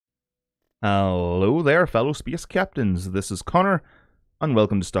Hello there, fellow space captains. This is Connor, and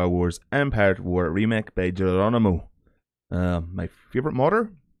welcome to Star Wars Empire at War Remake by Geronimo. My favourite modder,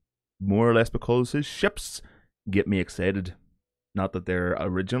 more or less because his ships get me excited. Not that they're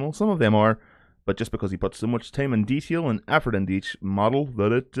original, some of them are, but just because he puts so much time and detail and effort into each model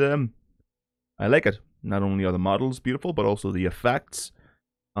that I like it. Not only are the models beautiful, but also the effects,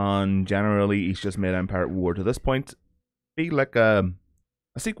 and generally he's just made Empire at War to this point feel like a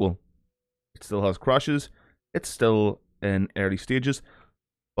sequel. It still has crashes. It's still in early stages,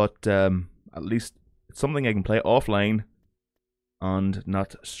 but at least it's something I can play offline and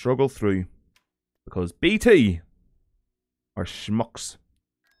not struggle through, because BT are schmucks.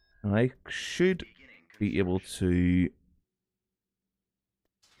 And I should be able to.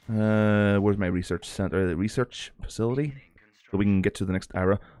 Where's my research center? The research facility, so we can get to the next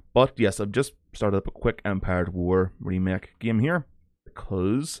era. But yes, I've just started up a quick Empire at War remake game here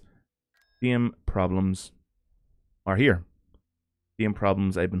because game problems are here. Game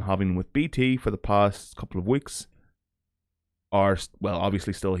problems I've been having with BT for the past couple of weeks are, well,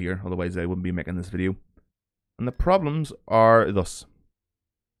 obviously still here, otherwise I wouldn't be making this video. And the problems are thus.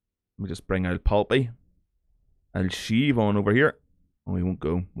 Let me just bring out Palpy. I'll sheave on over here. Oh, he won't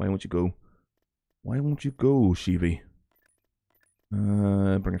go. Why won't you go? Why won't you go, Sheevy?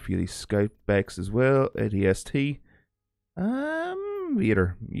 Bring a few of these scout backs as well. ADST.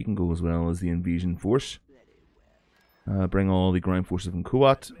 Vader, you can go as well as the invasion force. Bring all the ground forces from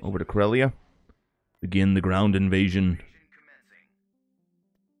Kuat over to Corellia. Begin the ground invasion.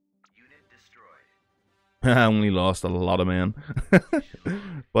 I only lost a lot of men.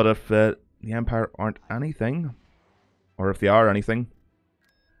 But if the Empire aren't anything, or if they are anything,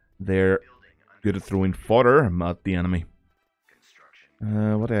 they're good at throwing fodder at the enemy.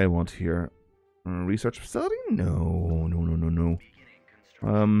 What do I want here? Research facility? No.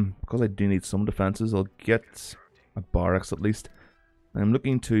 Because I do need some defenses, I'll get a barracks at least. I'm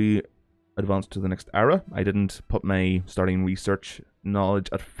looking to advance to the next era. I didn't put my starting research knowledge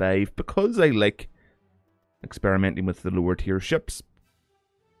at 5 because I like experimenting with the lower tier ships,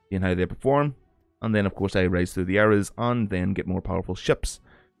 seeing how they perform, and then of course I rise through the eras and then get more powerful ships.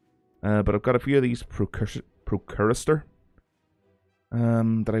 But I've got a few of these Procurator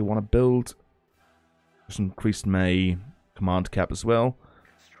that I want to build. Just increased my command cap as well.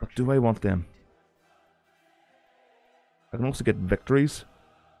 But do I want them? I can also get victories.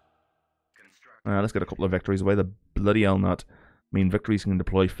 Let's get a couple of victories. Why the bloody hell not? I mean, victories can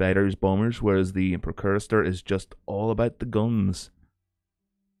deploy fighters, bombers, whereas the Procurator is just all about the guns.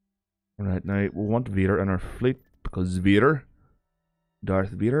 Alright, now we'll want Vader in our fleet because Vader, Darth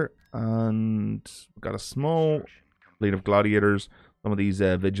Vader, and we've got a small fleet of gladiators. Some of these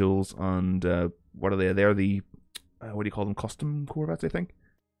vigils and what are they? They're the what do you call them? Custom corvettes, I think.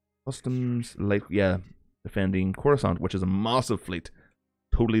 Customs, like, yeah, defending Coruscant, which is a massive fleet,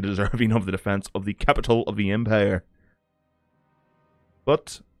 totally deserving of the defense of the capital of the Empire.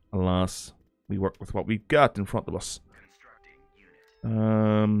 But alas, we work with what we've got in front of us.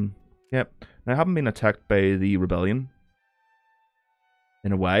 Yeah, I haven't been attacked by the rebellion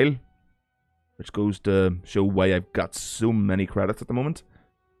in a while, which goes to show why I've got so many credits at the moment,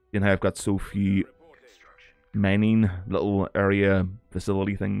 and how I've got so few mining little area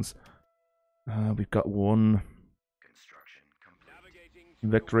facility things. We've got one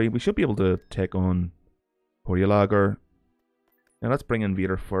victory. We should be able to take on Lager. Now let's bring in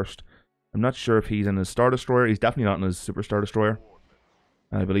Vader first. I'm not sure if he's in his Star Destroyer. He's definitely not in his Super Star Destroyer.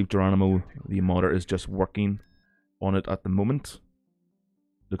 I believe Geronimo, the modder, is just working on it at the moment.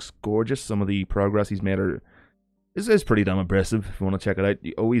 Looks gorgeous. Some of the progress he's made is pretty damn impressive if you want to check it out.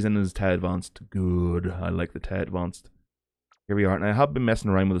 Oh, he's in his TIE Advanced. Good. I like the TIE Advanced. Here we are. And I have been messing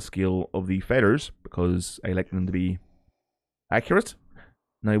around with the scale of the fighters because I like them to be accurate.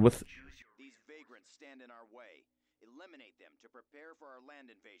 Now with these vagrants stand in our way. Eliminate them to prepare for our land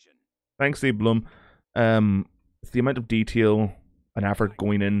invasion. Thanks, Steve Blum. It's the amount of detail and effort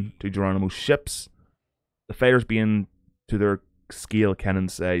going into Geronimo's ships. The fighters being to their scale cannon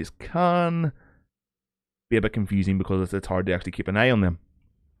size can be a bit confusing because it's hard to actually keep an eye on them,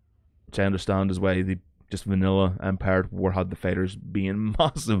 which I understand is why the just vanilla Empire at War had the fighters being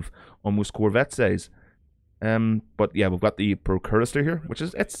massive, almost Corvette size. But yeah, we've got the Procurator here, which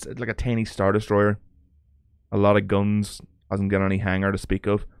is it's like a tiny Star Destroyer, a lot of guns, hasn't got any hangar to speak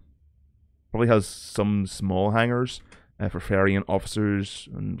of. Probably has some small hangars for ferrying officers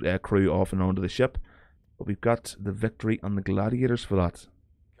and crew off and onto the ship. But we've got the victory on the gladiators for that.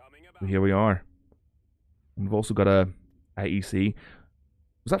 So here we are. And we've also got a IEC.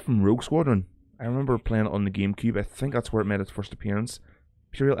 Was that from Rogue Squadron? I remember playing it on the GameCube. I think that's where it made its first appearance.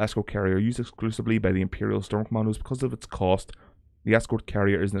 Imperial escort carrier used exclusively by the Imperial Storm Commandos. Because of its cost, the escort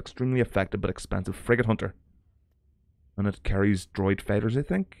carrier is an extremely effective but expensive frigate hunter. And it carries droid fighters, I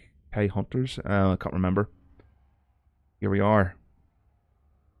think. TIE hunters. I can't remember. Here we are.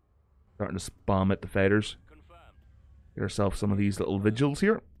 Starting to spam at the fighters. Get ourselves some of these little vigils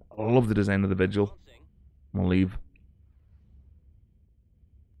here. I love the design of the vigil. I'm gonna leave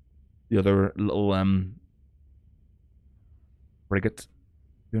the other little frigate.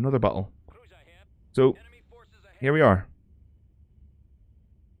 Do another battle. So here we are.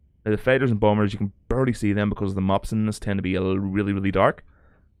 Now, the fighters and bombers, you can barely see them because the maps in this tend to be really, really dark,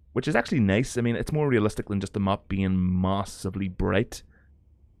 which is actually nice. I mean, it's more realistic than just the map being massively bright.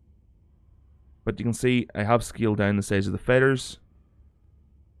 But you can see I have scaled down the size of the fighters.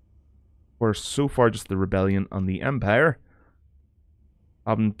 For so far just the Rebellion and the Empire.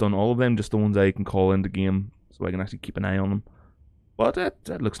 I haven't done all of them, just the ones I can call into game so I can actually keep an eye on them. But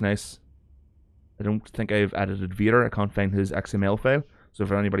that looks nice. I don't think I've edited Vader. I can't find his XML file. So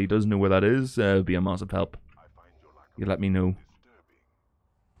if anybody does know where that is, it would be a massive help. You let me know.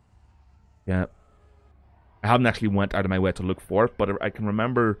 Yeah. I haven't actually went out of my way to look for it, but I can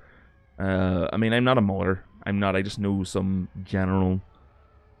remember... I mean, I'm not a modder. I just know some general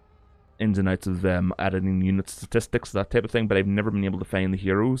ins and outs of editing unit statistics, that type of thing, but I've never been able to find the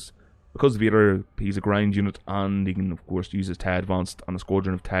heroes. Because Vader, he's a ground unit, and he can, of course, use his TIE Advanced on a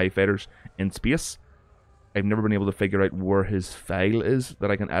squadron of TIE fighters in space. I've never been able to figure out where his file is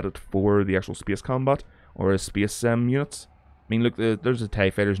that I can edit for the actual space combat, or his space units. I mean, look, there's the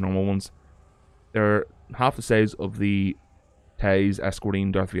TIE fighters, normal ones. They're half the size of the TIEs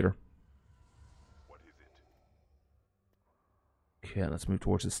escorting Darth Vader. Okay, let's move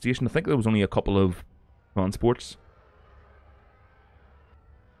towards the station. I think there was only a couple of transports.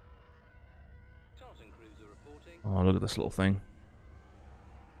 Oh, look at this little thing.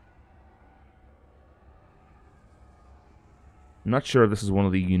 I'm not sure if this is one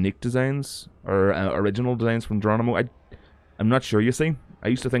of the unique designs, or original designs from Geronimo. I'm not sure, you see. I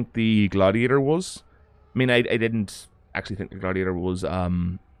used to think the Gladiator was. I mean, I didn't actually think the Gladiator was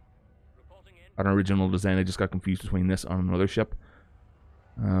an original design. I just got confused between this and another ship.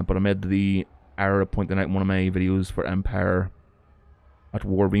 But I made the error of pointing out in one of my videos for Empire at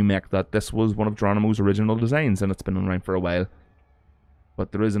War Remake that this was one of Geronimo's original designs, and it's been around for a while.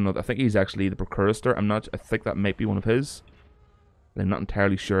 But there is another. I think he's actually the precursor. I think that might be one of his. I'm not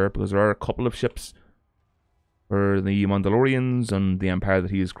entirely sure, because there are a couple of ships for the Mandalorians and the Empire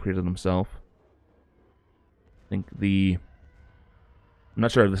that he has created himself. I think I'm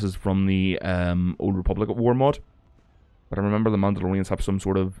not sure if this is from the Old Republic at War mod, but I remember the Mandalorians have some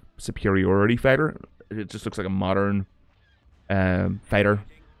sort of superiority fighter. It just looks like a modern fighter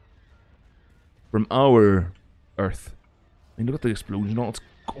from our Earth. I mean, look at the explosion. Oh, it's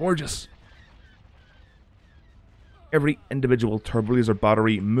gorgeous. Every individual turbo laser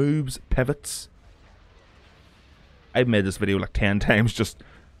battery moves, pivots. I've made this video like 10 times just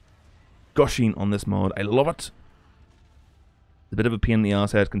gushing on this mod. I love it. It's a bit of a pain in the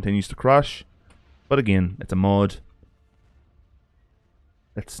ass how it continues to crash. But again, it's a mod.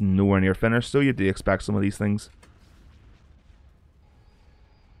 It's nowhere near finished, so you do expect some of these things.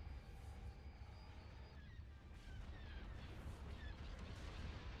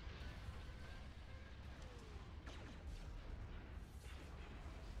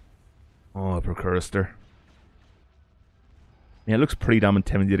 Oh, a precursor. Yeah, it looks pretty damn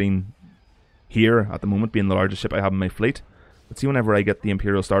intimidating here at the moment, being the largest ship I have in my fleet. Let's see whenever I get the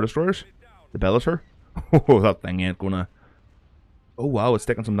Imperial Star Destroyers. The Bellator. Oh, that thing ain't gonna... Oh wow, it's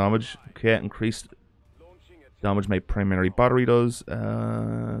taking some damage. Okay, increased damage my primary battery does.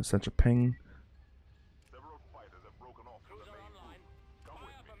 Sensor ping.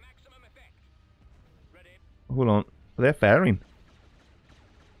 Hold on. Are they firing?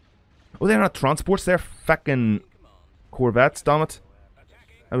 Oh, they're not transports, they're fucking corvettes, damn it.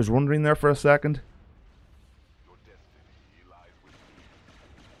 I was wondering there for a second.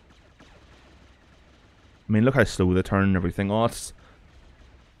 I mean, look how slow they turn and everything. Oh, it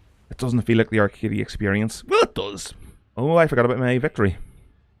doesn't feel like the arcade experience. Well, it does. Oh, I forgot about my victory.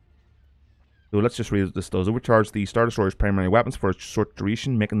 So let's just read what this does. Overcharge the Star Destroyer's primary weapons for a short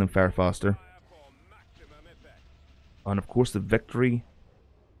duration, making them fire faster. And of course the victory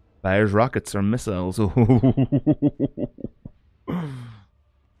fires rockets or missiles. Well,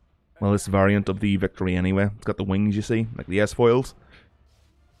 this variant of the victory anyway. It's got the wings, you see, like the S-foils.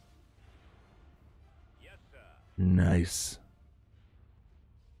 Nice.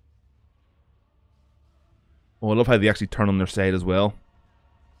 Oh, I love how they actually turn on their side as well.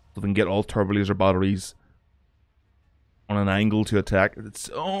 So they can get all turbo laser batteries on an angle to attack. It's,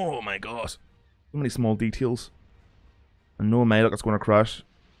 oh my god, so many small details. And no may look, it's going to crash.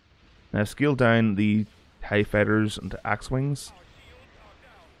 Now I've scaled down the TIE fighters and the axe wings,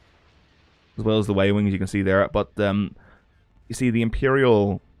 as well as the Y-wings you can see there. But you see the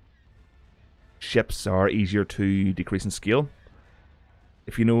Imperial ships are easier to decrease in scale.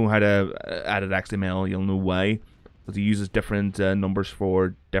 If you know how to add it XML, you'll know why. Because it uses different numbers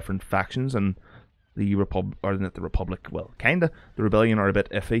for different factions, and the Republic, well, kinda. The Rebellion are a bit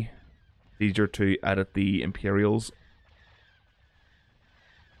iffy. It's easier to edit the Imperials.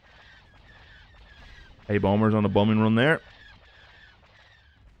 Hey, bombers on a bombing run there.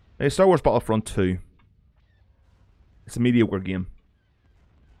 Hey, Star Wars Battlefront 2. It's a mediocre game.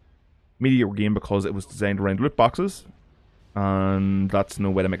 Mediocre game because it was designed around loot boxes, and that's no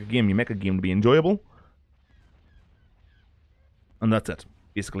way to make a game. You make a game to be enjoyable, and that's it.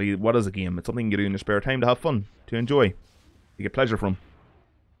 Basically, what is a game? It's something you do in your spare time to have fun, to enjoy, to get pleasure from.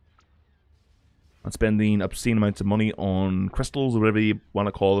 And spending obscene amounts of money on crystals, or whatever you want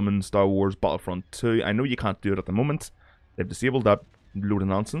to call them, in Star Wars Battlefront 2. I know you can't do it at the moment. They've disabled that load of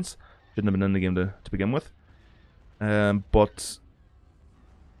nonsense. Shouldn't have been in the game to begin with. But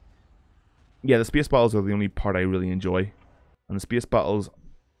yeah, the space battles are the only part I really enjoy. And the space battles,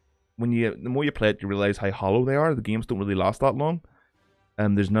 the more you play it, you realize how hollow they are. The games don't really last that long.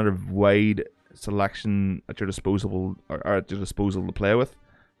 There's not a wide selection at your disposal to play with.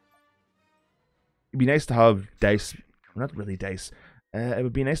 It'd be nice to have dice, not really dice. It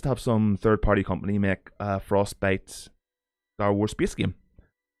would be nice to have some third-party company make a Frostbite Star Wars space game,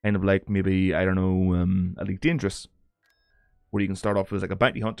 kind of like maybe, I don't know, Elite Dangerous, where you can start off as like a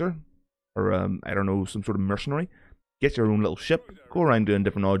bounty hunter, or I don't know, some sort of mercenary. Get your own little ship, go around doing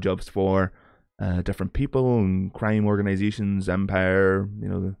different odd jobs for different people and crime organizations, Empire, you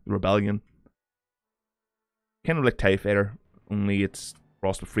know, the Rebellion. Kind of like TIE Fighter, only it's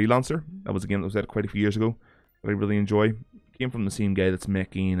Frost with Freelancer. That was a game that was out quite a few years ago that I really enjoy. Came from the same guy that's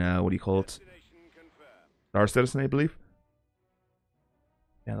making, what do you call it? Star Citizen, I believe.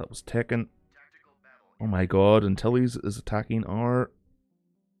 Yeah, that was taken. Oh my god, Antilles is attacking our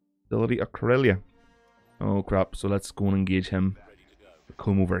facility of Corellia. Oh crap, so let's go and engage him.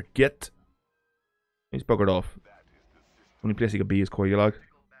 Come over, get. He's buggered off. Only place he could be is Coriolag.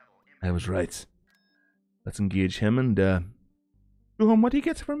 I was right. Let's engage him and show him what he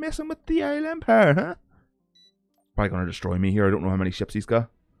gets for messing with the Isle Empire, huh? Probably gonna destroy me here. I don't know how many ships he's got.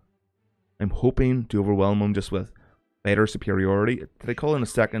 I'm hoping to overwhelm him just with fighter superiority. Did I call in a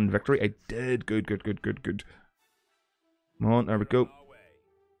second victory? I did. Good. Come on, there we go.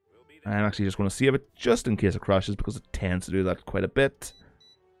 I'm actually just going to save it just in case it crashes, because it tends to do that quite a bit.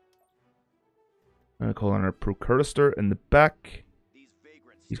 I'm going to call on our Procurator in the back.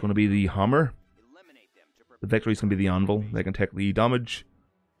 He's going to be the hammer. The victory's going to be the anvil. They can take the damage.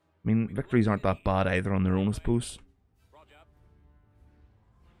 I mean, victories aren't that bad either on their own, I suppose.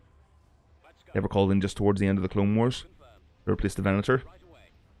 They were called in just towards the end of the Clone Wars to replace the Venator.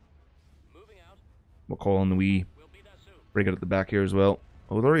 We'll call on the wee frigate at the back here as well.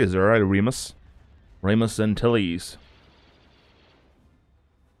 Oh, there he is, there, right? Remus. Remus Antilles.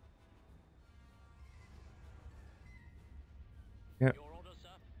 Yeah.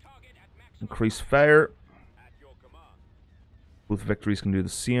 Increase fire. Both victories can do the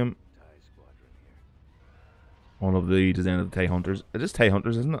same. All of the design of the TIE Hunters. It is TIE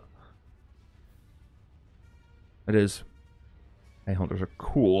Hunters, isn't it? It is. TIE Hunters are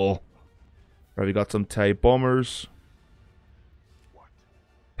cool. Right, we got some TIE Bombers.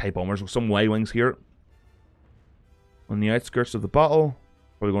 TIE Bombers with some Y-Wings here. On the outskirts of the battle.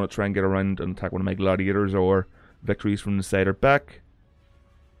 Probably going to try and get around and attack one of my gladiators or victories from the side or back.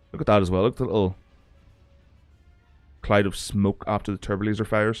 Look at that as well. Look at the little cloud of smoke after the turbolaser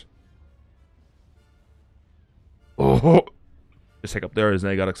fires. Oh! Just hiccup there as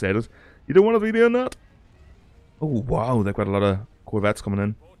I got excited. You don't want to be doing that? Oh wow, they've got a lot of Corvettes coming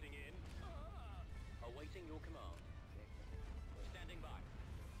in.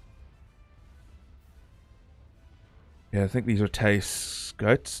 Yeah, I think these are TIE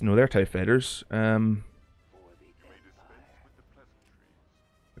Scouts. No, they're TIE Fighters.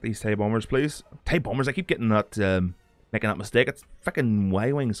 These TIE Bombers, please. TIE Bombers, I keep getting that, making that mistake. It's fucking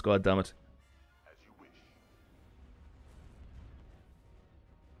Y-Wings, goddammit.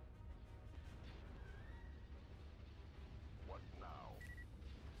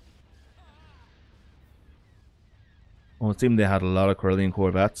 Well, it seemed they had a lot of Corellian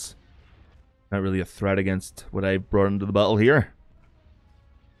Corvettes. Not really a threat against what I brought into the battle here.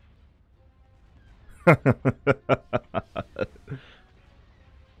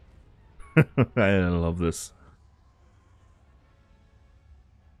 I love this.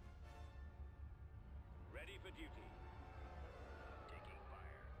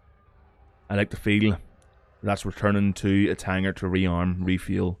 I like to feel that's returning to its hangar to rearm,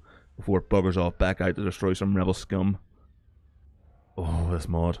 refuel, before it buggers off back out to destroy some rebel scum. Oh, this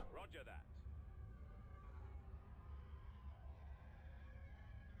mod.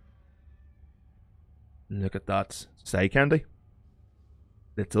 Look at that. Say candy.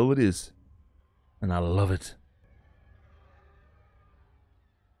 That's all it is. And I love it.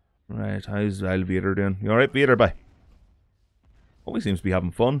 Right, how's old Vader doing? You alright, Vader? Bye. Always seems to be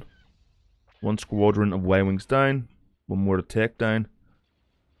having fun. One squadron of Y-Wings down. One more to take down.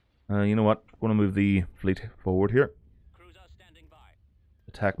 You know what? I'm going to move the fleet forward here.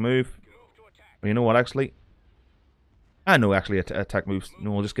 Attack move. Or you know what, actually? No, actually, attack moves.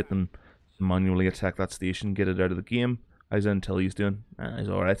 No, I'll just get them to manually attack that station. Get it out of the game. How's Intelli's doing? He's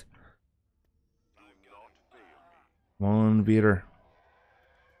alright. Come on, Vader.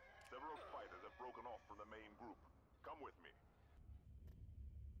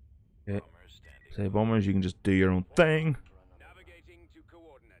 Okay. Say bombers, you can just do your own thing.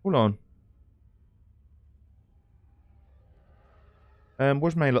 Hold on.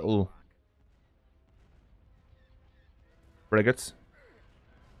 Where's my little frigates?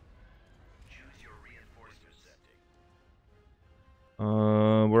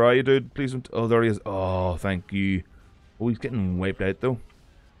 Where are you, dude? Please don't. Oh, there he is. Oh, thank you. Oh, he's getting wiped out though.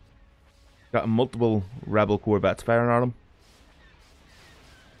 Got multiple rebel corvettes firing at him.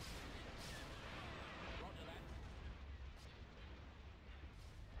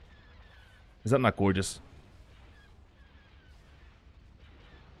 Is that not gorgeous?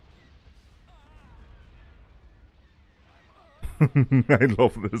 I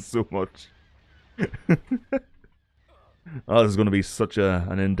love this so much. Oh, this is going to be such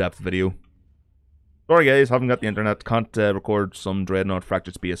an in-depth video. Sorry guys, haven't got the internet, can't record some Dreadnought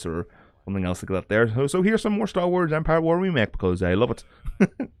Fractured Space or something else like that there. So here's some more Star Wars Empire War Remake because I love it.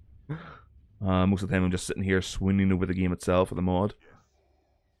 Most of the time I'm just sitting here swooning over the game itself or the mod.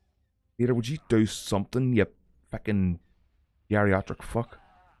 Peter, would you do something, you fucking geriatric fuck?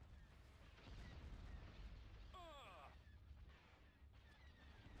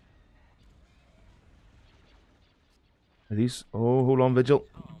 Are these? Oh, hold on, Vigil.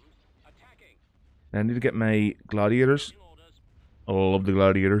 I need to get my gladiators. Oh, I love the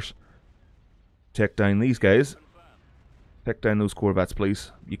gladiators. Take down these guys. Take down those corvettes,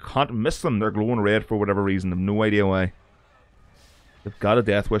 please. You can't miss them. They're glowing red for whatever reason. I've no idea why. They've got a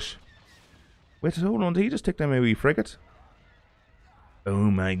death wish. Wait, hold on. Did he just take down my wee frigate? Oh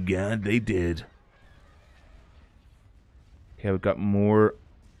my god, they did. Okay, we've got more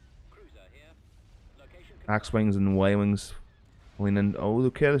X-Wings and Y-Wings. Oh,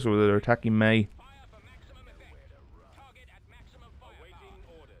 okay, so they're attacking my...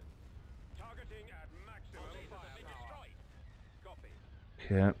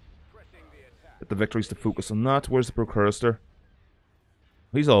 Okay. Get the victories to focus on that. Where's the Procurator?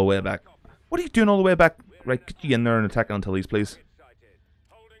 He's all the way back. What are you doing all the way back? Right, get you in there and attack until these, please.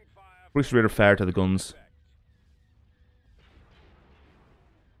 Bruce Raider, fire to the guns.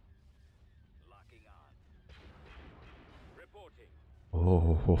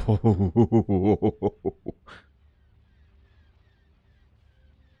 Oh.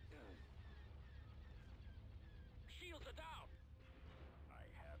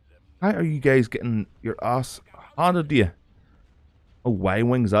 How are you guys getting your ass handed to you? Oh,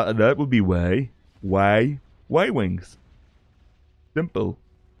 Y-Wings, that would be Y. Y-Wings. Simple.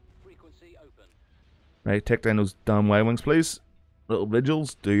 Right, take down those damn Y-Wings, please. Little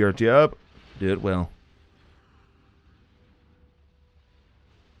Vigils, do your job. Do it well.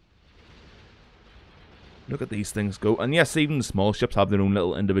 Look at these things go. And yes, even the small ships have their own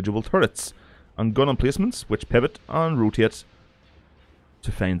little individual turrets and gun emplacements, which pivot and rotate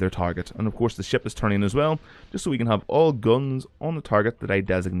to find their target. And of course the ship is turning as well, just so we can have all guns on the target that I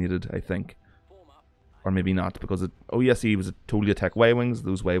designated, I think. Or maybe not, because it... Oh yes, he was a totally attack Y-Wings.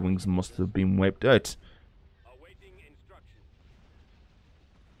 Those Y-Wings must have been wiped out.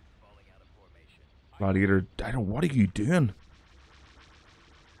 Gladiator, I don't... What are you doing?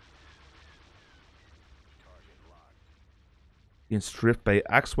 Being strafed by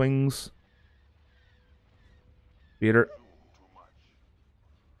X-Wings. Vader.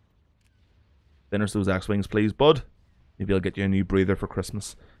 Finish those X-Wings, please, bud. Maybe I'll get you a new breather for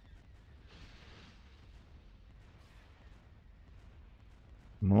Christmas.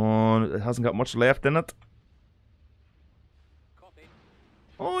 Come on, it hasn't got much left in it.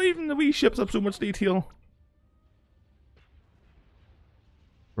 Oh, even the wee ships have so much detail.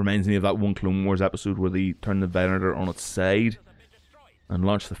 Reminds me of that one Clone Wars episode where they turned the Venator on its side and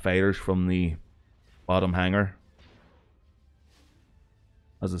launched the fighters from the bottom hangar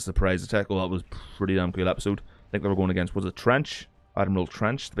as a surprise attack. Well, that was pretty damn cool episode. I think they were going against, was it Trench? Admiral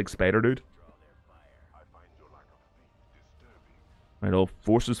Trench, the big spider dude. Right, all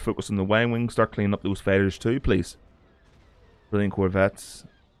forces focus on the Y-Wing. Start cleaning up those fighters too, please. Brilliant corvettes.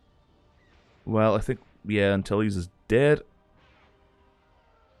 Well, I think, yeah, Antilles is dead.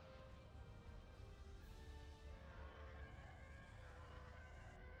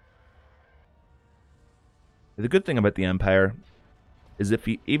 The good thing about the Empire is if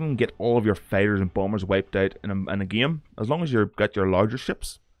you even get all of your fighters and bombers wiped out in a game, as long as you've got your larger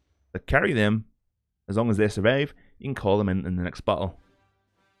ships that carry them, as long as they survive, you can call them in the next battle.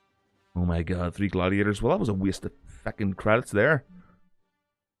 Oh my god, 3 gladiators. Well, that was a waste of fucking credits there.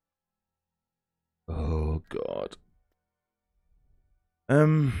 Oh god.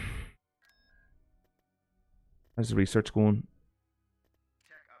 How's the research going?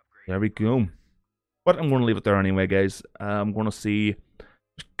 There we go. But I'm going to leave it there anyway, guys. I'm going to see.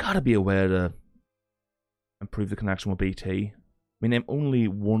 There's got to be a way to improve the connection with BT. I mean, I'm only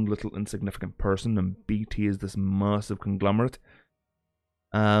one little insignificant person, and BT is this massive conglomerate.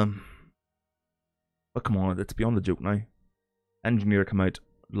 But come on, it's beyond the joke now. Engineer came out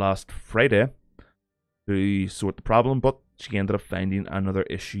last Friday to sort the problem, but she ended up finding another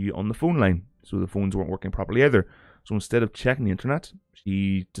issue on the phone line. So the phones weren't working properly either. So instead of checking the internet,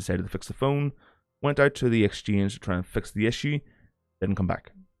 she decided to fix the phone. Went out to the exchange to try and fix the issue. Didn't come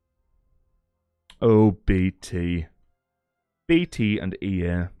back. Oh, BT. BT and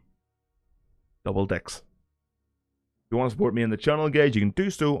EA. Double dicks. If you want to support me in the channel, guys, you can do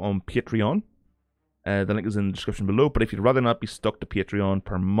so on Patreon. The link is in the description below. But if you'd rather not be stuck to Patreon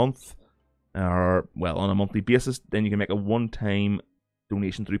per month, or, well, on a monthly basis, then you can make a one-time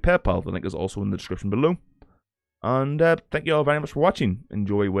donation through PayPal. The link is also in the description below. And thank you all very much for watching.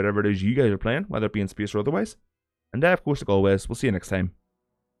 Enjoy whatever it is you guys are playing, whether it be in space or otherwise. And of course, like always, we'll see you next time.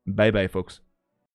 Bye bye, folks.